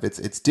 5.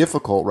 It's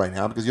difficult right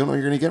now because you don't know what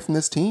you're going to get from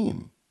this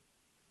team.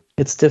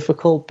 It's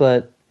difficult,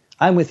 but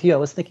I'm with you. I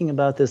was thinking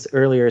about this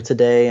earlier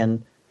today,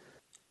 and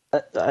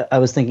I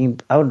was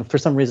thinking, for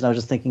some reason, I was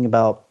just thinking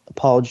about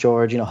Paul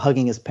George,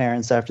 hugging his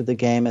parents after the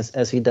game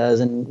as he does.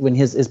 And when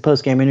his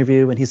post-game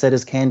interview, when he said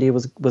his candy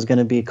was going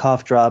to be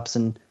cough drops,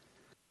 and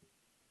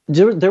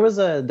there was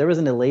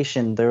an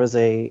elation, there was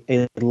a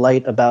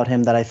light about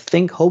him that I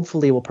think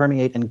hopefully will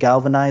permeate and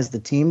galvanize the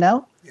team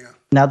now. Yeah.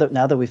 Now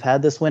that we've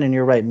had this win, and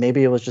you're right,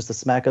 maybe it was just a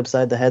smack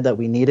upside the head that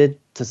we needed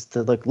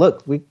to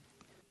look, we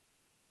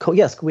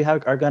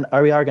are going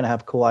to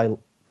have Kawhi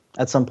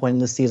at some point in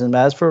this season.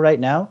 But as for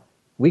right now,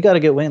 we got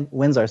to get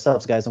wins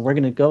ourselves, guys, and we're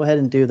going to go ahead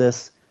and do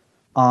this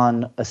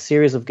on a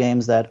series of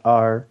games that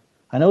are,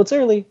 I know it's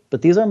early,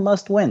 but these are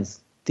must wins.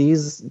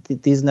 These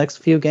next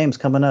few games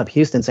coming up,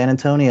 Houston, San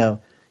Antonio,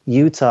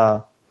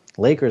 Utah,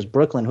 Lakers,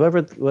 Brooklyn,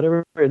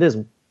 whatever it is,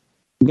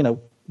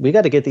 we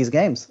got to get these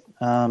games.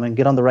 and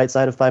get on the right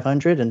side of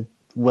 500 and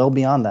well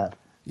beyond that.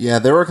 Yeah,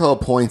 there were a couple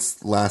of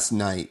points last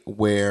night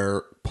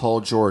where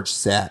Paul George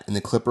sat and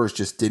the Clippers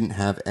just didn't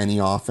have any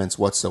offense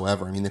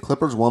whatsoever. I mean, the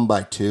Clippers won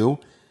by 2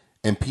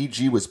 and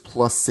PG was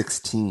plus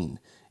 16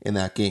 in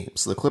that game.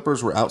 So the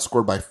Clippers were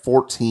outscored by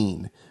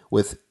 14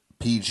 with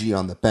PG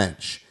on the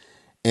bench.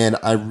 And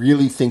I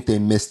really think they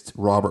missed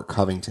Robert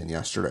Covington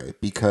yesterday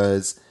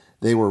because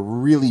they were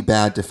really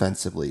bad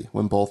defensively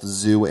when both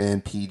Zoo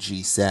and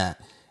PG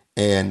sat.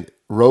 And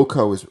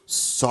Rocco is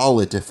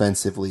solid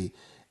defensively.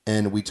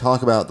 And we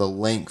talk about the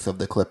length of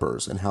the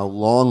Clippers and how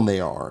long they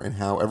are and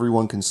how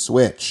everyone can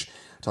switch.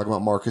 Talk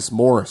about Marcus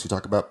Morris. You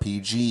talk about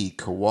PG,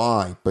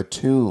 Kawhi,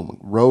 Batum,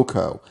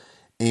 Rocco.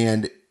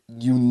 And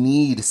you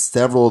need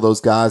several of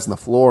those guys on the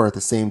floor at the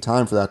same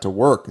time for that to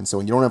work. And so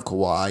when you don't have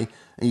Kawhi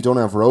and you don't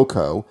have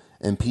Rocco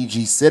and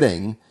PG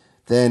sitting,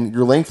 then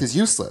your length is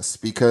useless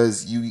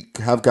because you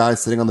have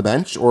guys sitting on the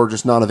bench or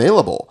just not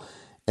available.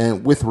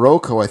 And with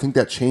Rocco, I think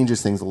that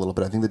changes things a little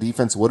bit. I think the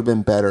defense would have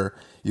been better.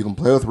 You can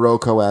play with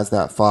Rocco as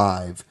that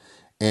 5.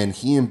 And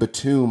he and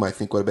Batum, I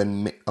think, would have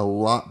been a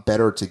lot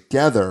better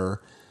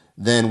together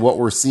than what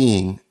we're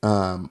seeing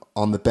on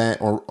the bench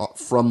or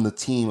from the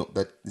team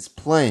that is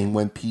playing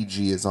when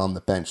PG is on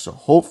the bench. So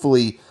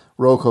hopefully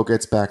Rocco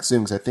gets back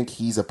soon because I think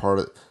he's a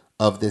part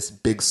of this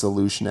big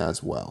solution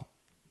as well.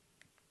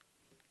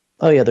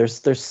 Oh yeah, they're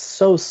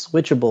so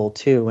switchable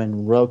too.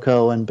 When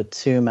Rocco and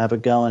Batum have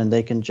it going, and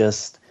they can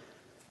just,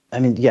 I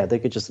mean, yeah, they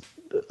could just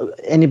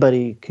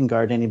anybody can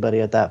guard anybody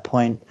at that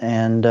point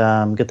and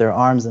get their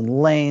arms in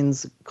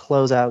lanes,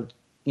 close out,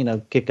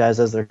 get guys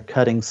as they're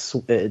cutting.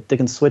 They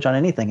can switch on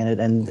anything,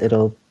 and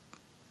it'll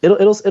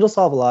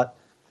solve a lot.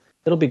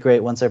 It'll be great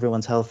once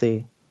everyone's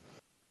healthy,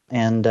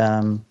 and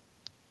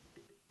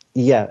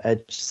yeah,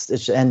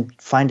 and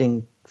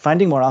finding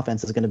more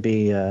offense is going to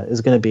be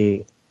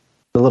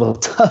a little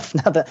tough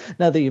now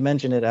that you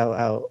mention it.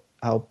 How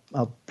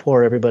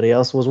poor everybody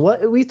else was.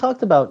 What we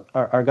talked about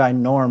our guy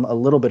Norm a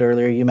little bit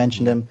earlier. You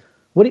mentioned him.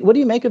 What do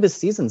you make of his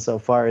season so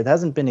far? It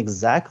hasn't been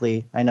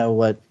exactly. I know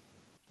what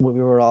we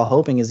were all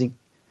hoping is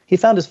he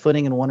found his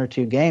footing in 1 or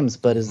 2 games,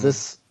 but is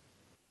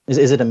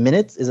it a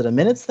minutes? Is it a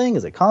minutes thing?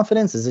 Is it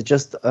confidence? Is it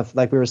just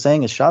like we were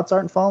saying, his shots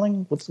aren't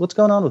falling? What's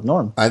going on with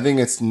Norm? I think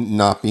it's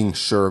not being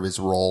sure of his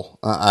role.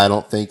 I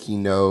don't think he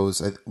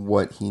knows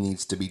what he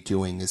needs to be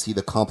doing. Is he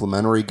the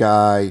complimentary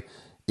guy?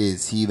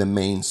 Is he the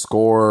main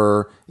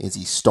scorer? Is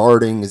he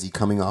starting? Is he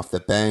coming off the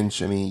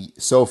bench? I mean,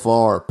 so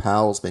far,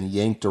 Powell's been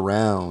yanked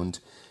around,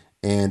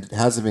 and it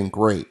hasn't been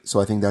great.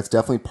 So I think that's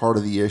definitely part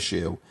of the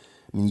issue.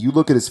 I mean, you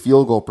look at his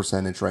field goal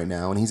percentage right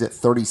now, and he's at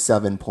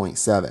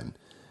 37.7.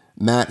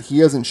 Matt, he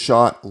hasn't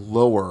shot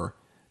lower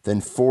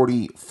than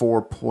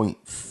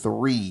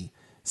 44.3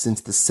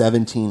 since the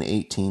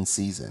 17-18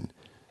 season.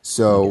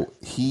 So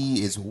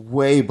he is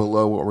way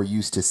below what we're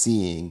used to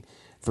seeing.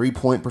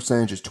 3-point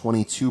percentage is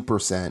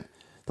 22%.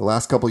 The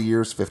last couple of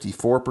years,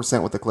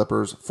 54% with the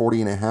Clippers,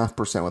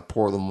 40.5% with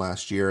Portland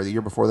last year. The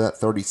year before that,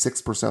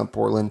 36% with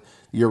Portland.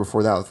 The year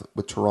before that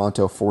with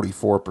Toronto,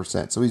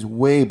 44%. So he's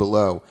way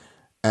below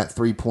at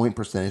 3-point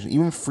percentage,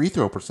 even free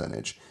throw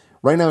percentage.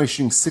 Right now he's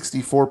shooting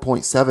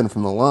 64.7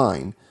 from the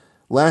line.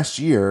 Last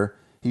year,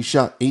 he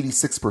shot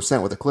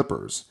 86% with the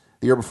Clippers.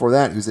 The year before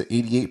that, he was at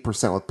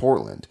 88% with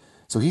Portland.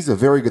 So he's a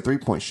very good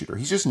 3-point shooter.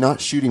 He's just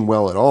not shooting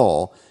well at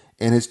all.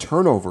 And his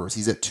turnovers,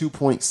 he's at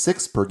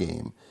 2.6 per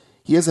game.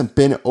 He hasn't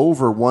been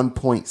over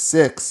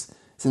 1.6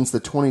 since the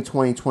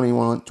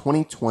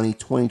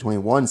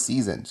 2020-2021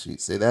 season. So you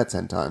say that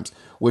 10 times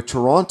with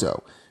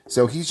Toronto.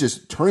 So he's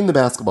just turning the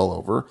basketball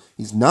over.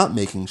 He's not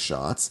making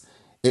shots.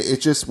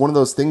 It's just one of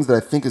those things that I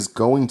think is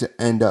going to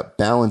end up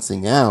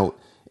balancing out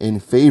in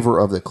favor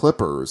of the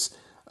Clippers.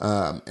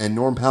 And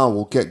Norm Powell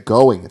will get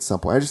going at some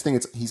point. I just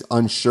think he's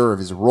unsure of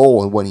his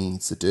role and what he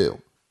needs to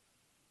do.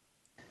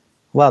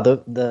 Wow,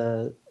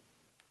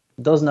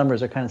 those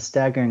numbers are kind of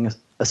staggering,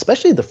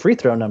 especially the free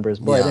throw numbers.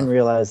 Boy, yeah. I didn't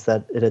realize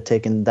that it had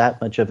taken that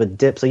much of a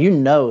dip. So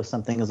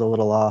something is a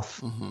little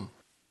off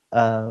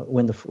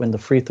when the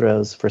free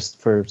throws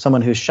for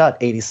someone who's shot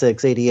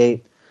 86,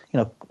 88,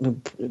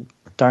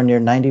 darn near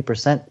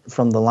 90%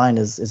 from the line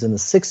is in the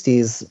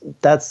 60s.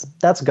 That's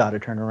got to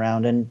turn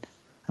around, and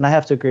I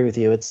have to agree with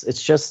you. It's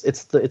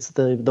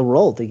the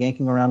role, the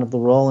yanking around of the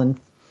role, and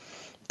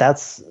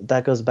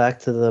that goes back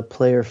to the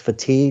player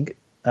fatigue,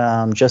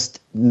 just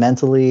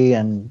mentally,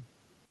 and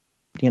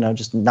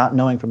just not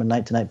knowing from a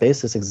night to night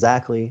basis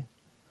exactly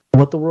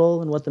what the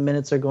role and what the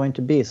minutes are going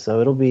to be. So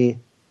it'll be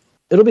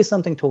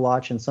something to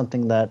watch, and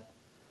something that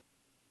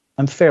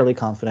I'm fairly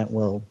confident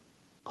will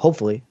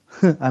hopefully.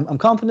 I'm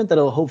confident that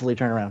it'll hopefully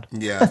turn around.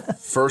 Yeah.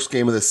 First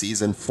game of the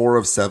season, 4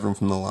 of 7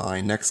 from the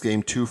line. Next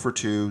game, 2 for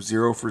 2,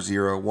 0 for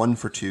 0, 1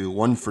 for 2,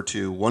 1 for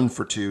 2, 1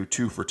 for 2,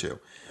 2 for 2.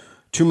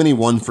 Too many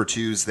 1 for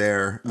 2s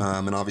there.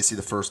 And obviously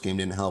the first game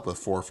didn't help with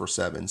 4 for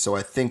 7. So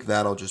I think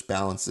that'll just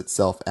balance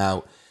itself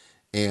out.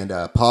 And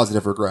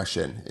positive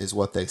regression is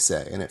what they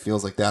say. And it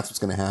feels like that's what's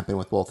going to happen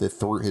with both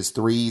his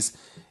threes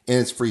and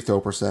his free throw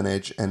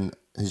percentage and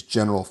his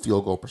general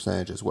field goal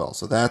percentage as well.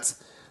 So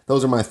that's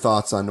those are my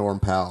thoughts on Norm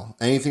Powell.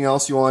 Anything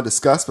else you want to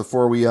discuss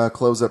before we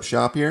close up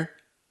shop here?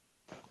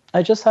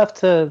 I just have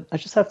to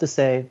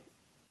say,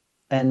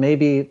 and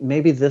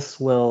maybe this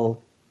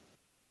will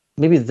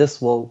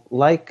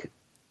like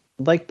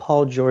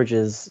Paul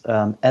George's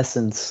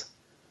essence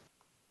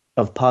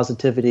of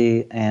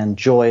positivity and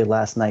joy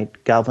last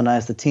night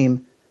galvanized the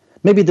team.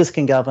 Maybe this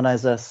can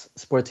galvanize us,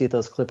 Sports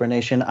Ethos Clipper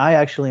Nation. I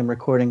actually am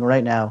recording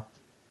right now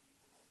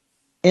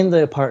in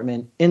the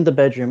apartment, in the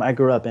bedroom I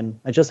grew up in.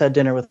 I just had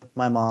dinner with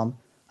my mom.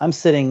 I'm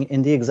sitting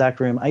in the exact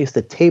room. I used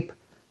to tape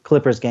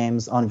Clippers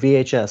games on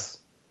VHS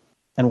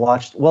and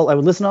watched. Well, I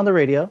would listen on the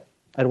radio.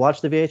 I'd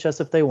watch the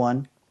VHS if they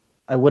won.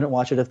 I wouldn't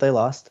watch it if they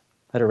lost.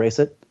 I'd erase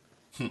it.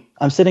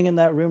 I'm sitting in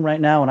that room right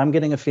now, and I'm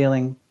getting a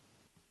feeling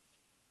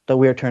that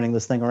we are turning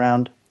this thing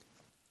around.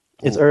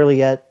 It's early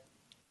yet.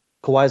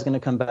 Kawhi's going to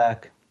come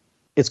back.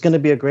 It's going to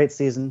be a great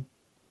season,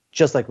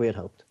 just like we had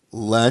hoped.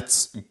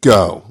 Let's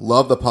go.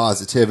 Love the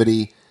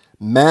positivity.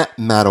 Matt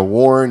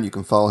Mattawarren. You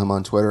can follow him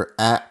on Twitter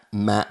at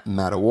Matt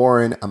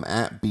Mattawarren. I'm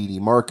at BD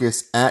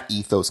Marcus, at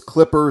Ethos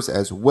Clippers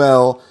as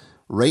well.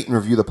 Rate and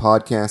review the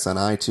podcast on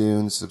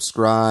iTunes.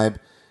 Subscribe.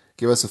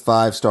 Give us a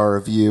 5-star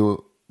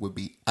review. Would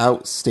be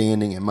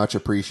outstanding and much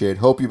appreciated.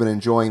 Hope you've been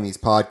enjoying these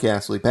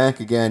podcasts. We'll be back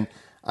again.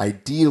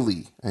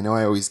 Ideally, I know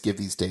I always give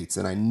these dates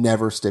and I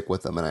never stick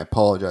with them, and I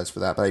apologize for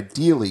that, but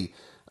ideally,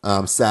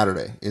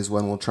 Saturday is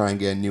when we'll try and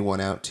get a new one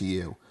out to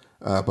you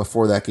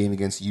before that game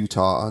against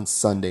Utah on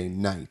Sunday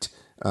night,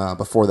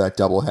 before that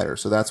doubleheader.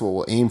 So that's what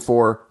we'll aim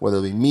for. Whether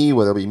it be me,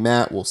 whether it be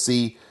Matt, we'll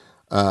see.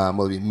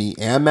 Whether it be me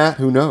and Matt,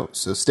 who knows?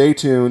 So stay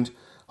tuned.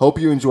 Hope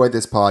you enjoyed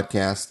this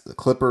podcast. The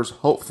Clippers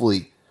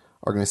hopefully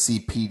are going to see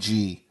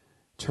PG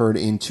turn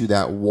into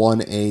that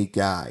 1A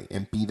guy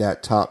and be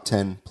that top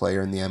 10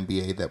 player in the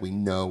NBA that we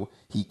know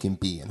he can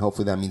be. And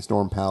hopefully that means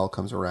Norm Powell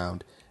comes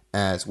around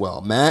as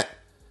well. Matt,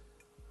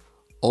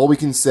 all we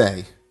can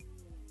say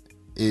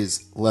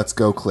is let's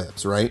go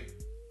Clips, right?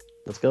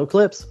 Let's go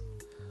Clips.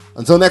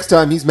 Until next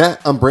time, he's Matt.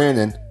 I'm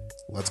Brandon.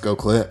 Let's go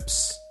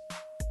Clips.